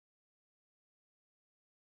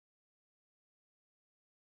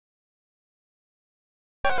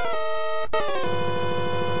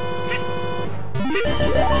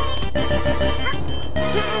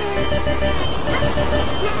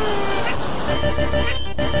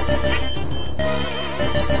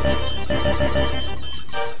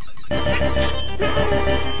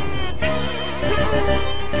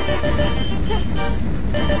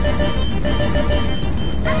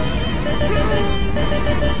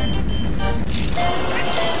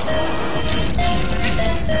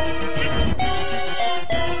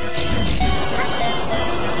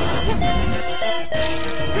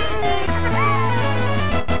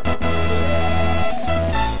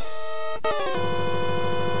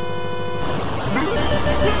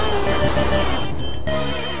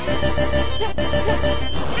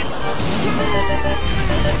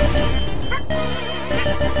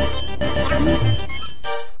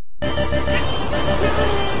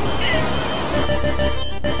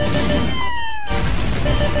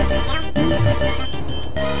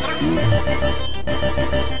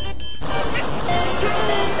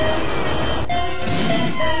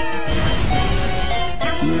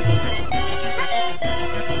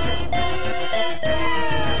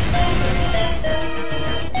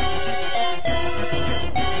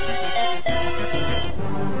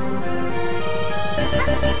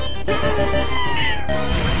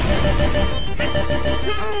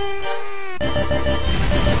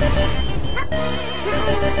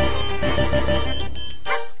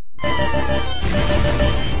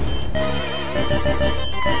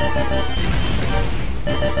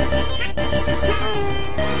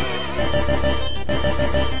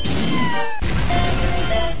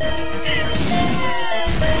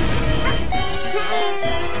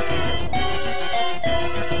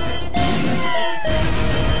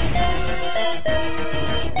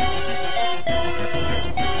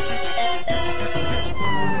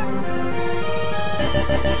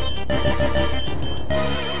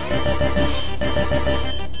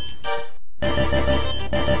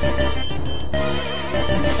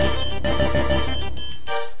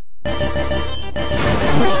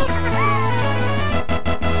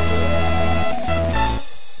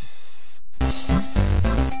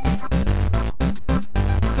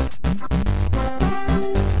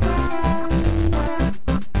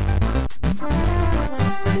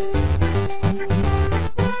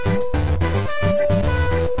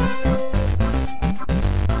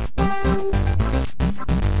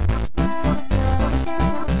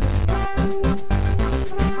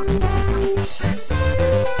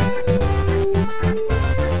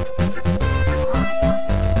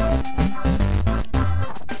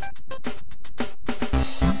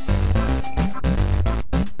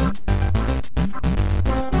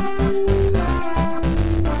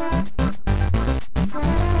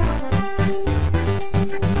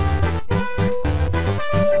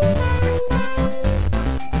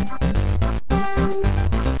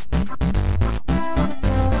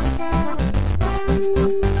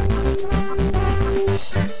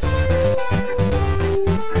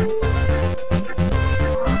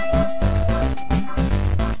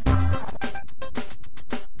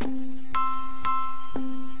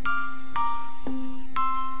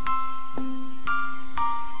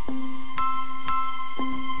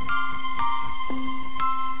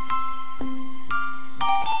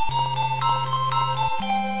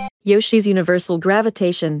Yoshi's Universal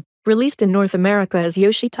Gravitation, released in North America as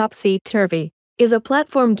Yoshi Topsy Turvy, is a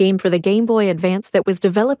platform game for the Game Boy Advance that was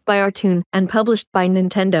developed by Artoon and published by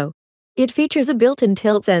Nintendo. It features a built-in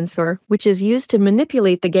tilt sensor, which is used to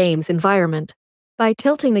manipulate the game's environment. By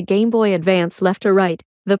tilting the Game Boy Advance left or right,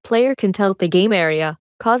 the player can tilt the game area,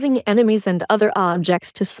 causing enemies and other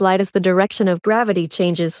objects to slide as the direction of gravity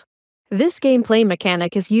changes. This gameplay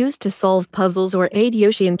mechanic is used to solve puzzles or aid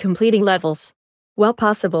Yoshi in completing levels. While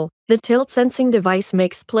possible, the tilt-sensing device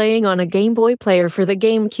makes playing on a Game Boy player for the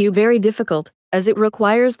GameCube very difficult, as it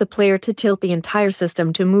requires the player to tilt the entire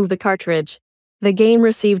system to move the cartridge. The game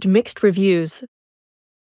received mixed reviews,